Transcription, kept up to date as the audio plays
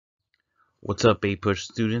What's up, APUSH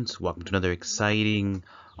students? Welcome to another exciting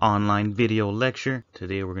online video lecture.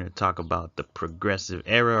 Today we're going to talk about the Progressive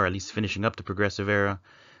Era, or at least finishing up the Progressive Era,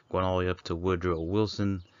 going all the way up to Woodrow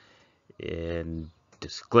Wilson. And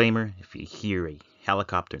disclaimer, if you hear a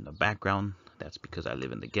helicopter in the background, that's because I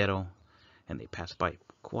live in the ghetto and they pass by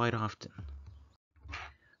quite often.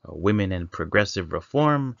 Women and progressive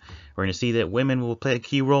reform. We're going to see that women will play a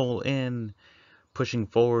key role in pushing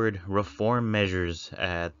forward reform measures.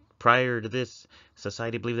 Prior to this,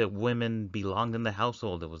 society believed that women belonged in the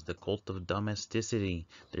household. It was the cult of domesticity.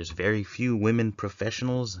 There's very few women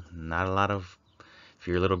professionals, not a lot of, if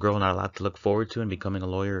you're a little girl, not a lot to look forward to in becoming a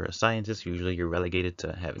lawyer or a scientist. Usually you're relegated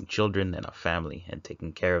to having children and a family and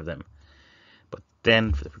taking care of them. But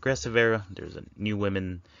then for the progressive era, there's a new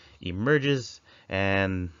women emerges,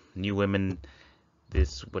 and new women,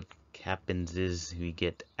 what happens is we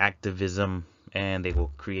get activism, and they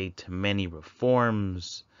will create many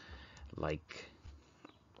reforms like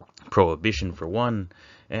prohibition for one.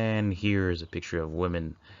 And here is a picture of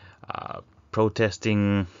women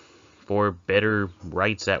protesting for better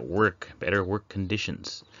rights at work, better work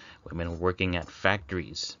conditions. Women working at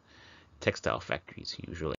factories, textile factories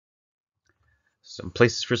usually. Some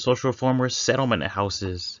places for social reform were settlement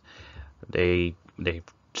houses. They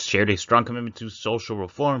shared a strong commitment to social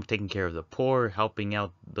reform, taking care of the poor, helping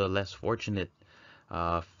out the less fortunate.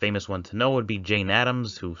 Famous one to know would be Jane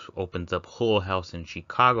Addams, who opens up Hull House in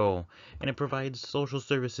Chicago, and it provides social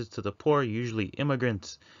services to the poor, usually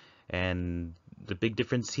immigrants. And the big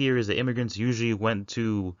difference here is that immigrants usually went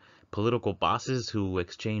to political bosses who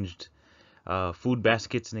exchanged food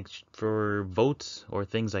baskets for votes or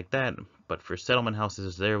things like that. But for settlement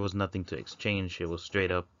houses, there was nothing to exchange. It was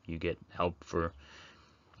straight up, you get help for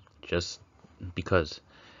just because.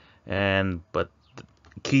 But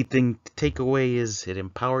the key thing to take away is it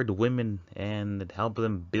empowered women and it helped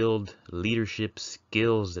them build leadership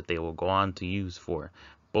skills that they will go on to use for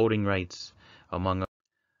voting rights, among others.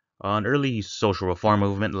 An early social reform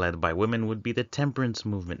movement led by women would be the temperance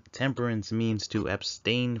movement. Temperance means to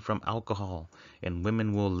abstain from alcohol, and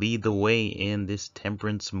women will lead the way in this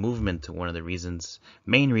temperance movement. One of the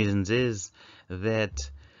main reasons is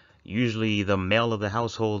that usually the male of the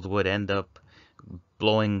household would end up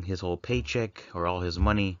blowing his whole paycheck or all his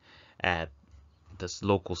money at this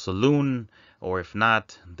local saloon, or if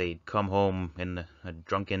not, they'd come home in a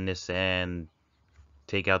drunkenness and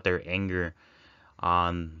take out their anger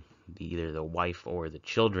on either the wife or the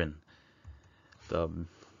children. The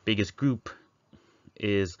biggest group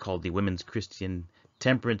is called the Women's Christian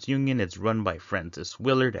Temperance Union. It's run by Frances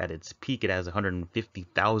Willard. At its peak, it has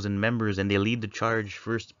 150,000 members, and they lead the charge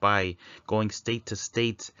first by going state to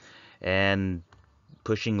state and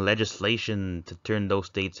pushing legislation to turn those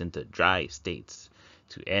states into dry states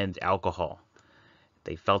to end alcohol.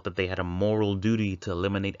 They felt that they had a moral duty to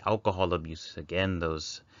eliminate alcohol abuse. Again,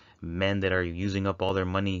 those men that are using up all their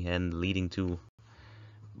money and leading to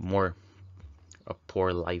more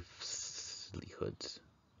poor livelihoods.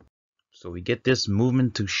 So we get this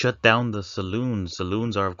movement to shut down the saloons.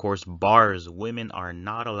 Saloons are, of course, bars. Women are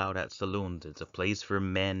not allowed at saloons. It's a place for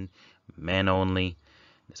men, men only.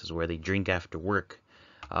 This is where they drink after work.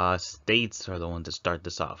 States are the ones that start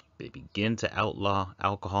this off. They begin to outlaw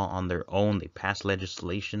alcohol on their own. They pass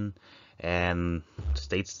legislation, and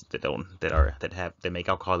states that make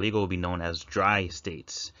alcohol legal will be known as dry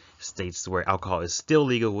states. States where alcohol is still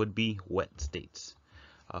legal would be wet states.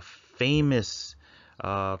 A famous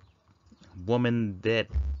woman that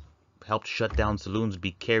helped shut down saloons would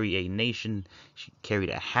be Carrie A. Nation. She carried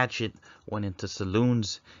a hatchet, went into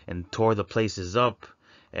saloons, and tore the places up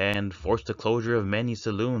and forced the closure of many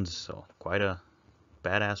saloons. So quite a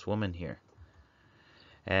badass woman here.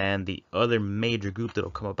 And the other major group that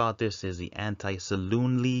will come about this is the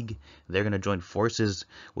Anti-Saloon League. They're going to join forces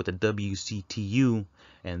with the WCTU,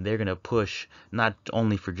 and they're going to push not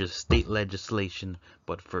only for just state legislation,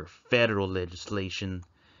 but for federal legislation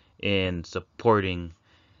in supporting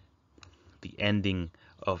the ending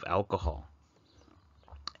of alcohol.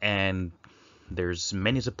 And there's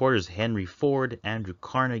many supporters: Henry Ford, Andrew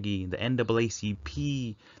Carnegie, the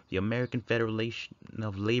NAACP, the American Federation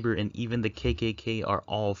of Labor, and even the KKK are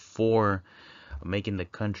all for making the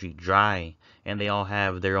country dry, and they all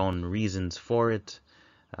have their own reasons for it.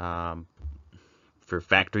 For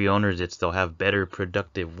factory owners, it's they'll have better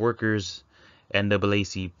productive workers.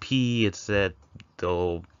 NAACP, it's that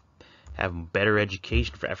they'll have better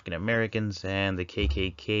education for African Americans, and the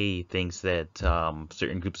KKK thinks that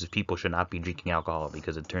certain groups of people should not be drinking alcohol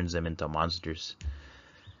because it turns them into monsters.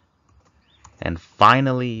 And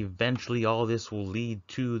finally, eventually, all this will lead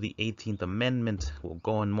to the 18th Amendment. We'll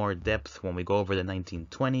go in more depth when we go over the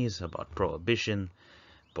 1920s about prohibition.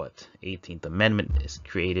 But 18th Amendment is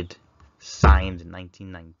created, signed in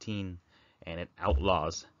 1919, and it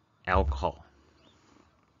outlaws alcohol.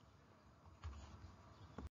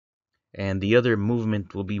 And the other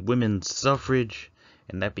movement will be women's suffrage,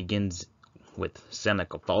 and that begins with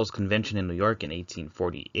Seneca Falls Convention in New York in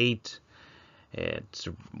 1848.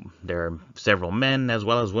 There are several men as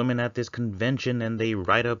well as women at this convention, and they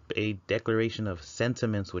write up a Declaration of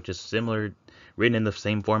Sentiments, which is similar, written in the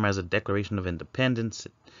same form as a Declaration of Independence.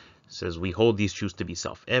 It says, "We hold these truths to be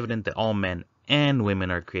self-evident, that all men and women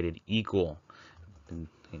are created equal,"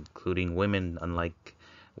 including women, unlike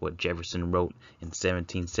what Jefferson wrote in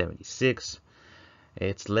 1776.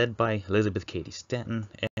 It's led by Elizabeth Cady Stanton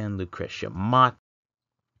and Lucretia Mott.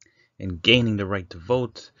 And gaining the right to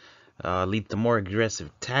vote lead to more aggressive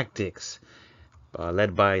tactics.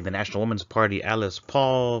 Led by the National Women's Party, Alice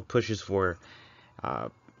Paul pushes for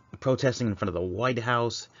protesting in front of the White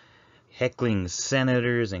House, heckling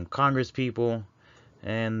senators and congresspeople,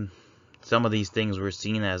 and some of these things were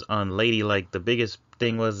seen as unladylike. The biggest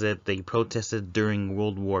thing was that they protested during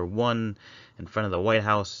World War I in front of the White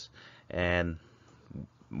House and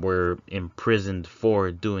were imprisoned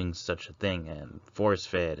for doing such a thing and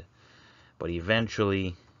force-fed. But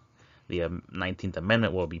eventually, the 19th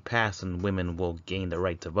Amendment will be passed and women will gain the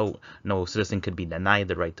right to vote. No citizen could be denied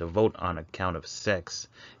the right to vote on account of sex,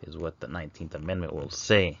 is what the 19th Amendment will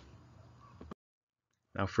say.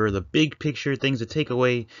 Now, for the big picture things to take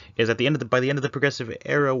away is at by the end of the Progressive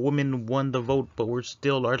Era, women won the vote, but were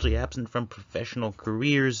still largely absent from professional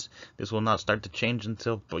careers. This will not start to change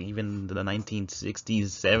until even the 1960s,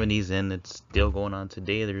 70s, and it's still going on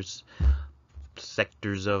today. There's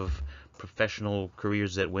sectors of professional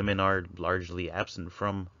careers that women are largely absent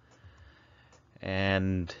from.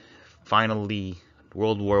 And finally,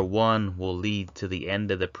 World War I will lead to the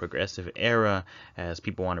end of the Progressive Era as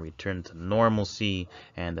people want to return to normalcy.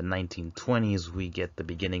 And the 1920s, we get the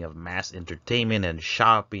beginning of mass entertainment and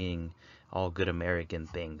shopping, all good American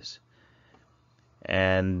things.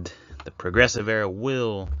 And the Progressive Era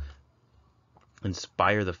will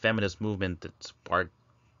inspire the feminist movement that sparked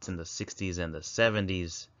in the 60s and the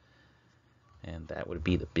 70s. And that would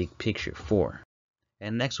be the big picture for.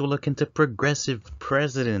 And next we'll look into progressive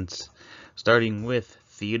presidents, starting with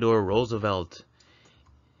Theodore Roosevelt.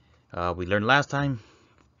 We learned last time,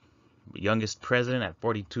 youngest president at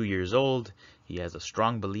 42 years old. He has a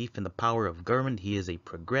strong belief in the power of government. He is a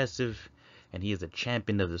progressive, and he is a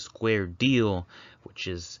champion of the square deal, which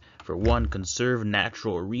is, for one, conserve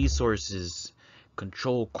natural resources,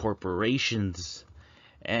 control corporations,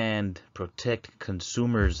 and protect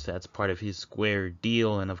consumers. That's part of his square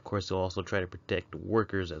deal, and of course he'll also try to protect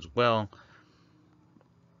workers as well.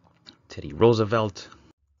 Teddy Roosevelt.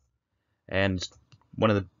 And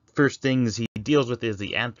one of the first things he deals with is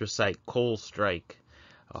the anthracite coal strike.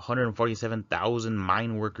 147,000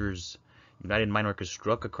 mine workers, United Mine Workers,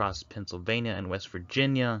 struck across Pennsylvania and West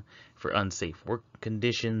Virginia for unsafe work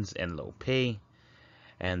conditions and low pay.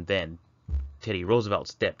 And then Teddy Roosevelt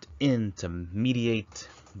stepped in to mediate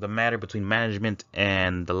the matter between management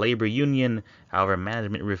and the labor union. However,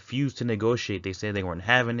 management refused to negotiate. They said they weren't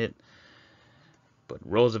having it. But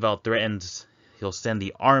Roosevelt threatens he'll send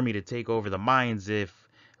the army to take over the mines if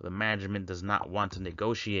the management does not want to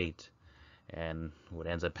negotiate. And what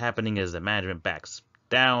ends up happening is the management backs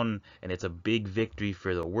down, and it's a big victory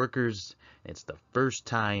for the workers. It's the first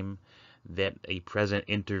time that a president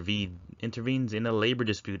intervenes in a labor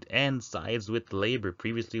dispute and sides with labor.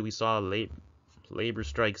 Previously, we saw labor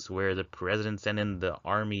strikes where the president sent in the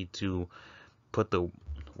army to put the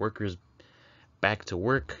workers back to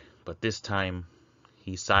work, but this time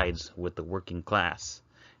he sides with the working class.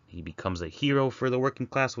 He becomes a hero for the working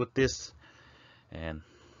class with this, and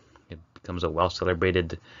it becomes a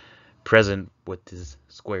well-celebrated president with his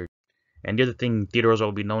square. And the other thing, Theodore Roosevelt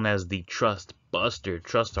will be known as the trust buster.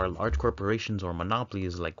 Trusts are large corporations or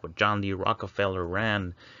monopolies like what John D. Rockefeller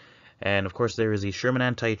ran. And of course there is the Sherman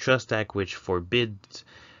Antitrust Act which forbids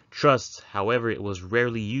trusts. However, it was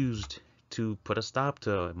rarely used to put a stop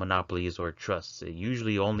to monopolies or trusts. It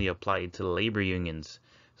usually only applied to labor unions,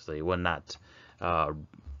 so they would not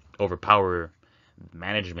overpower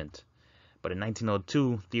management. But in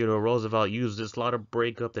 1902, Theodore Roosevelt used this law to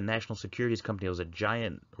break up the National Securities Company. It was a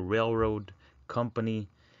giant railroad company,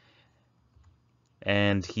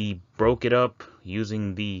 and he broke it up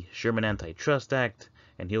using the Sherman Antitrust Act,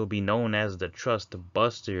 and he'll be known as the trust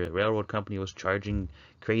buster. The railroad company was charging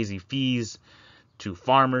crazy fees to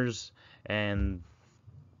farmers, and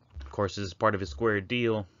of course this is part of his square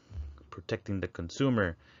deal. protecting the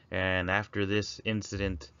consumer. And after this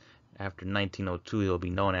incident, after 1902, he'll be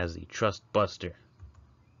known as the Trust Buster.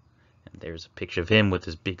 And there's a picture of him with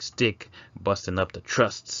his big stick busting up the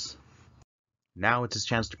trusts. Now it's his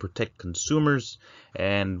chance to protect consumers,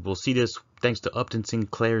 and we'll see this thanks to Upton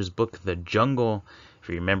Sinclair's book, The Jungle. If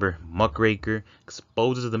you remember, muckraker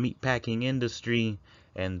exposes the meatpacking industry,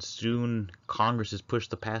 and soon Congress is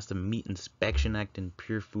pushed to pass the Meat Inspection Act and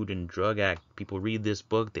Pure Food and Drug Act. People read this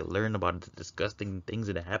book, they learn about the disgusting things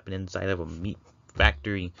that happen inside of a meat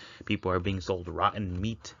factory. People are being sold rotten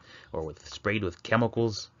meat or sprayed with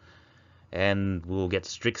chemicals, and we'll get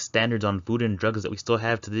strict standards on food and drugs that we still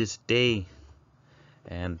have to this day.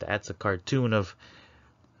 And that's a cartoon of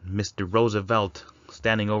Mr. Roosevelt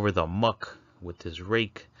standing over the muck with his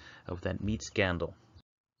rake of that meat scandal.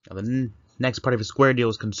 Now, the next part of his square deal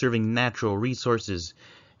is conserving natural resources,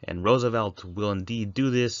 and Roosevelt will indeed do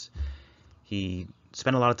this. He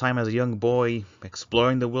spent a lot of time as a young boy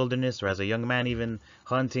exploring the wilderness, or as a young man even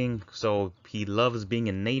hunting, so he loves being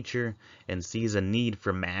in nature and sees a need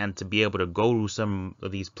for man to be able to go to some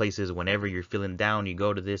of these places. Whenever you're feeling down, you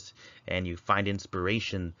go to this and you find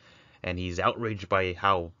inspiration. And he's outraged by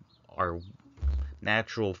how our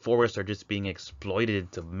natural forests are just being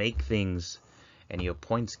exploited to make things, and he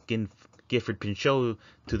appoints Gifford Pinchot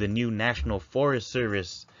to the new National Forest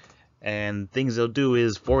Service, and things they'll do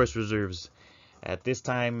is forest reserves. At this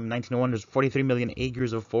time, 1901, there's 43 million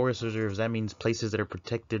acres of forest reserves. That means places that are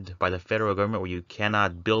protected by the federal government where you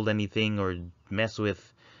cannot build anything or mess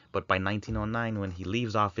with. But by 1909, when he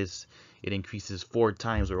leaves office, it increases 4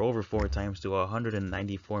 times or over 4 times to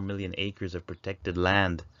 194 million acres of protected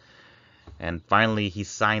land. And finally, he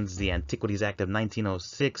signs the Antiquities Act of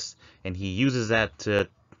 1906, and he uses that to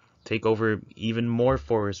take over even more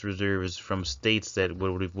forest reserves from states that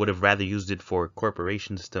would have rather used it for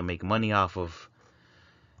corporations to make money off of.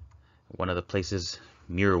 One of the places,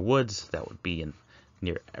 Muir Woods, that would be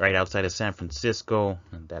right outside of San Francisco,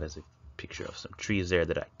 and that is a picture of some trees there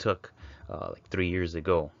that I took like 3 years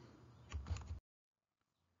ago.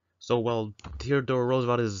 So while Theodore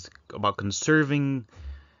Roosevelt is about conserving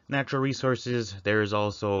natural resources, there is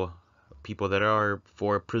also people that are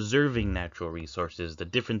for preserving natural resources. The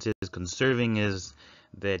difference is conserving is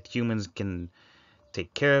that humans can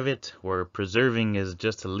take care of it, where preserving is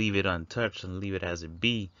just to leave it untouched and leave it as it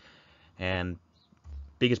be. And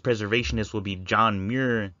biggest preservationist will be John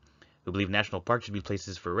Muir, who believed national parks should be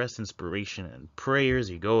places for rest, inspiration, and prayers.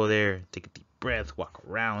 You go there, take a deep breath, walk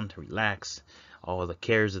around, relax. All the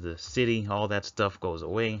cares of the city, all that stuff goes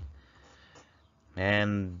away.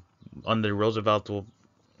 And under Roosevelt, we'll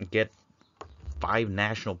get 5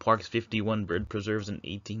 national parks, 51 bird preserves, and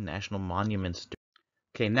 18 national monuments.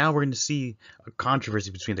 Okay, now we're going to see a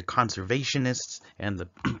controversy between the conservationists and the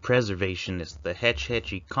preservationists. The Hetch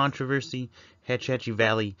Hetchy controversy. Hetch Hetchy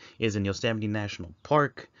Valley is in Yosemite National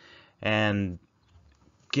Park, and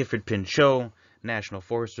Gifford Pinchot National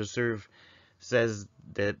Forest Reserve says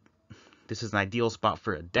that this is an ideal spot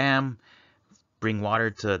for a dam, bring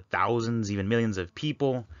water to thousands, even millions of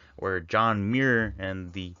people, where John Muir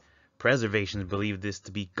and the preservationists believe this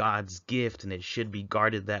to be God's gift and it should be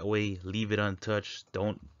guarded that way. Leave it untouched.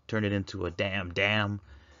 Don't turn it into a dam.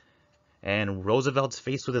 And Roosevelt's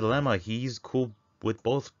faced with a dilemma. He's cool with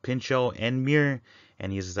both Pinchot and Muir,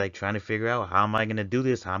 and he's like trying to figure out, how am I going to do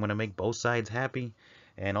this? How am I going to make both sides happy?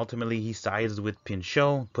 And ultimately he sides with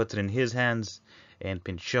Pinchot, puts it in his hands, and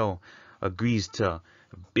Pinchot agrees to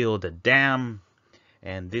build a dam.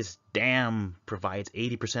 And this dam provides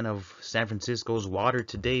 80% of San Francisco's water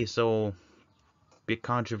today, so a bit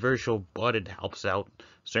controversial, but it helps out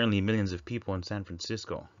certainly millions of people in San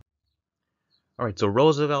Francisco. Alright, so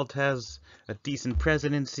Roosevelt has a decent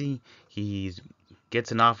presidency. He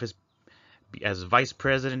gets in office as vice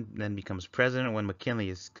president, then becomes president when McKinley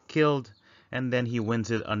is killed, and then he wins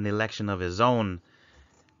an election of his own.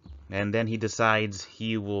 And then he decides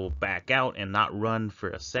he will back out and not run for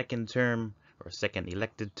a second term, or a second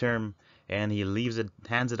elected term, and he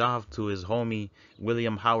hands it off to his homie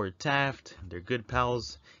William Howard Taft. They're good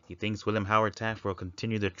pals. He thinks William Howard Taft will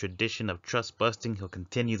continue the tradition of trust busting. He'll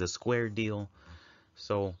continue the square deal.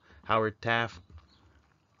 So Howard Taft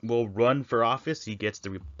will run for office. He gets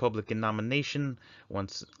the Republican nomination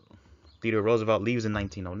once Theodore Roosevelt leaves in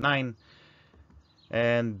 1909,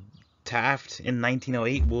 and Taft in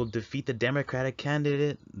 1908 will defeat the Democratic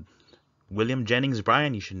candidate William Jennings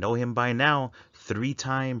Bryan. You should know him by now.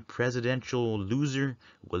 3-time presidential loser,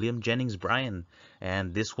 William Jennings Bryan.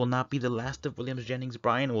 And this will not be the last of William Jennings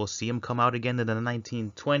Bryan. We'll see him come out again in the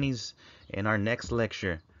 1920s in our next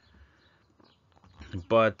lecture.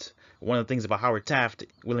 But one of the things about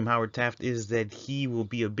William Howard Taft, is that he will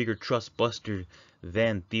be a bigger trust buster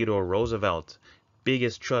than Theodore Roosevelt.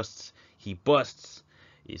 Biggest trusts he busts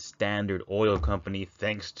is Standard Oil Company,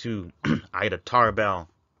 thanks to Ida Tarbell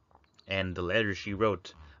and the letter she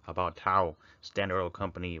wrote about how Standard Oil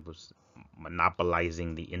Company was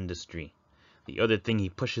monopolizing the industry. The other thing he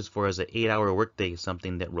pushes for is an 8-hour workday,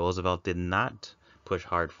 something that Roosevelt did not push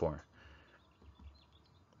hard for.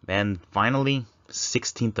 And finally,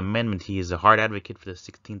 16th Amendment. He is a hard advocate for the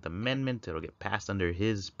 16th Amendment. It'll get passed under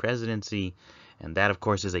his presidency. And that, of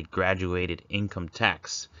course, is a graduated income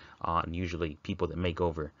tax on usually people that make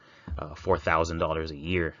over $4,000 a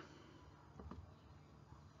year.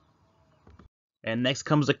 And next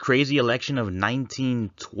comes the crazy election of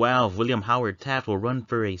 1912. William Howard Taft will run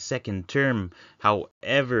for a second term.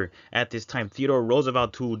 However, at this time, Theodore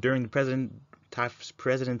Roosevelt, who during Taft's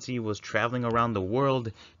presidency was traveling around the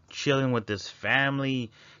world, chilling with his family,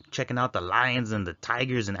 checking out the lions and the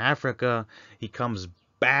tigers in Africa, he comes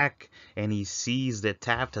back and he sees that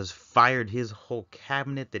Taft has fired his whole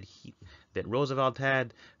cabinet that Roosevelt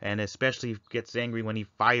had, and especially gets angry when he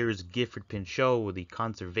fires Gifford Pinchot, the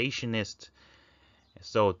conservationist.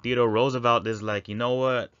 So Theodore Roosevelt is like, you know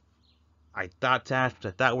what? I thought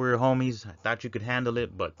we were homies. I thought you could handle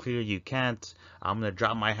it, but clearly you can't. I'm going to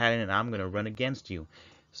drop my hat in and I'm going to run against you.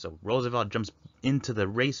 So Roosevelt jumps into the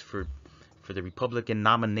race for the Republican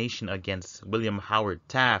nomination against William Howard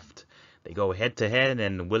Taft. They go head to head,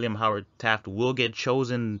 and William Howard Taft will get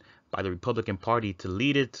chosen by the Republican Party to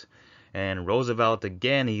lead it. And Roosevelt,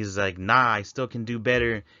 again, he's like, nah, I still can do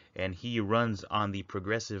better. And he runs on the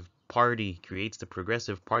Progressive Party, creates the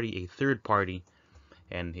Progressive Party, a third party,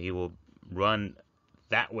 and he will run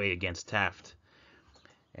that way against Taft.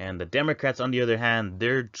 And the Democrats, on the other hand,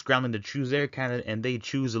 they're scrambling to choose their candidate, and they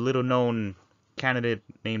choose a little-known candidate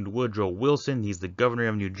named Woodrow Wilson. He's the governor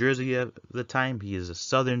of New Jersey at the time. He is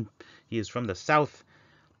from the South,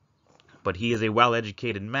 but he is a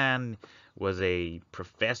well-educated man, was a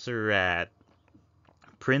professor at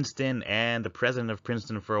Princeton and the president of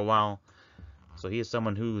Princeton for a while. So he is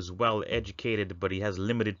someone who's well educated, but he has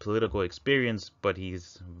limited political experience, but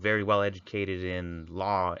he's very well educated in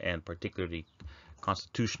law, and particularly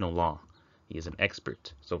constitutional law. He is an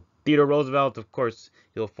expert. So Theodore Roosevelt, of course,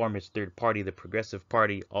 he'll form his third party, the Progressive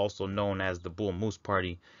Party, also known as the Bull Moose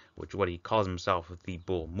Party, which is what he calls himself, the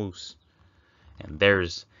Bull Moose. And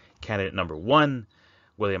there's candidate number 1,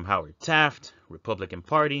 William Howard Taft, Republican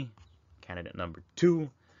Party. Candidate number 2,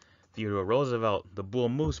 Theodore Roosevelt, the Bull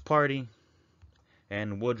Moose Party.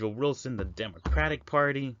 And Woodrow Wilson, the Democratic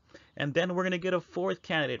Party. And then we're going to get a fourth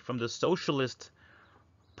candidate from the Socialist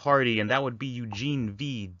Party, and that would be Eugene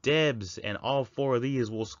V. Debs. And all four of these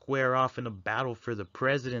will square off in a battle for the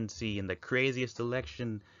presidency in the craziest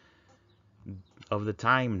election of the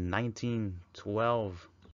time, 1912.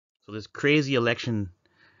 So this crazy election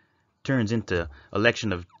turns into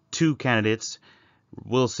election of two candidates,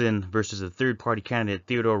 Wilson versus the third party candidate,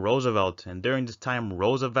 Theodore Roosevelt. And during this time,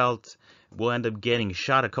 Roosevelt will end up getting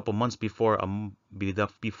shot a couple months before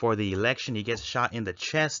the election. He gets shot in the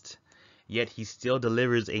chest, yet he still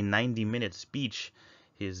delivers a 90-minute speech.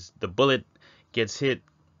 The bullet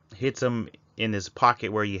hits him in his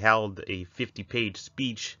pocket where he held a 50-page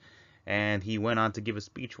speech, and he went on to give a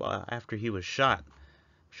speech after he was shot,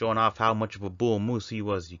 showing off how much of a bull moose he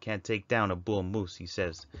was. You can't take down a bull moose, he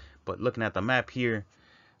says. But looking at the map here,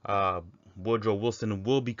 Woodrow Wilson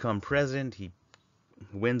will become president. He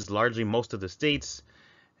wins largely most of the states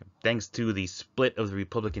thanks to the split of the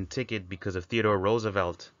Republican ticket because of Theodore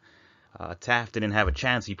Roosevelt. Taft didn't have a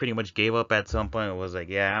chance. He pretty much gave up at some point. It was like,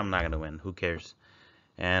 yeah, I'm not going to win. Who cares?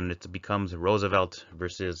 And it becomes Roosevelt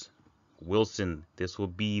versus Wilson. This will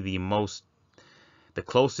be the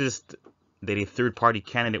closest that a third-party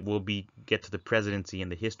candidate will get to the presidency in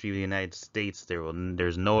the history of the United States.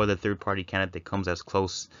 There's no other third-party candidate that comes as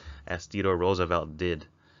close as Theodore Roosevelt did.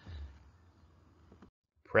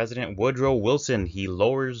 President Woodrow Wilson, he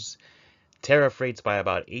lowers tariff rates by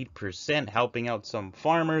about 8%, helping out some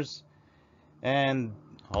farmers. And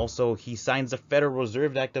also, he signs the Federal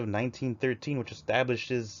Reserve Act of 1913, which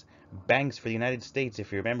establishes banks for the United States.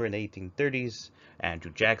 If you remember, in the 1830s,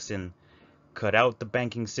 Andrew Jackson cut out the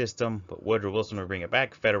banking system, but Woodrow Wilson will bring it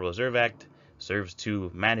back. Federal Reserve Act serves to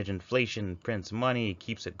manage inflation, prints money,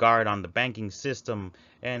 keeps a guard on the banking system,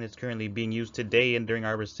 and it's currently being used today and during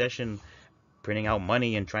our recession, printing out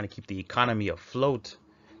money and trying to keep the economy afloat.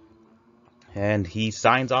 And he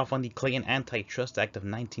signs off on the Clayton Antitrust Act of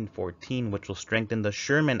 1914, which will strengthen the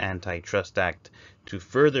Sherman Antitrust Act to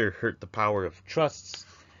further hurt the power of trusts.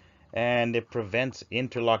 And it prevents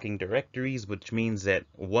interlocking directories, which means that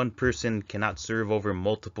one person cannot serve over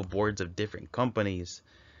multiple boards of different companies.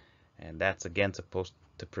 And that's again supposed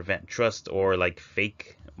to prevent trust or like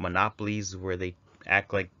fake monopolies where they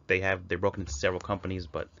act like they're broken into several companies,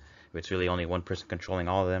 but it's really only one person controlling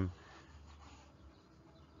all of them.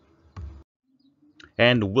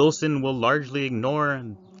 And Wilson will largely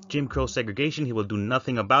ignore Jim Crow segregation. He will do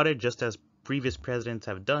nothing about it, just as previous presidents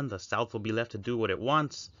have done. The South will be left to do what it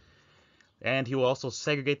wants. And he will also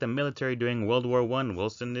segregate the military during World War I.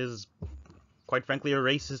 Wilson is, quite frankly, a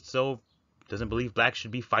racist, so doesn't believe blacks should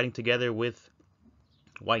be fighting together with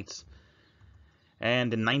whites.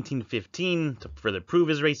 And in 1915, to further prove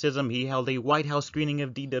his racism, he held a White House screening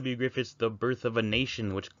of D.W. Griffith's The Birth of a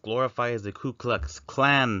Nation, which glorifies the Ku Klux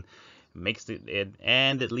Klan,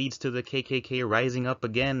 and it leads to the KKK rising up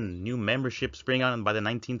again. New membership spring on. By the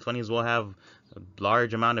 1920s, we'll have a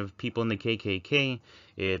large amount of people in the KKK.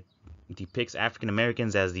 It depicts African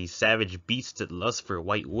Americans as these savage beasts that lust for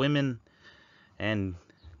white women. And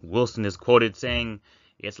Wilson is quoted saying,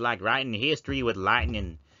 "It's like writing history with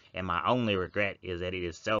lightning, and my only regret is that it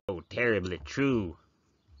is so terribly true."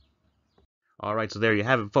 Alright, so there you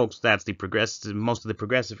have it, folks. That's most of the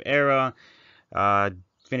progressive era.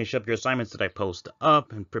 Finish up your assignments that I post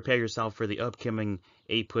up and prepare yourself for the upcoming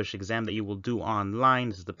APUSH exam that you will do online.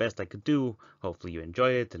 This is the best I could do. Hopefully you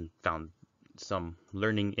enjoy it and found some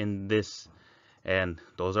learning in this. And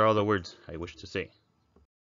those are all the words I wish to say.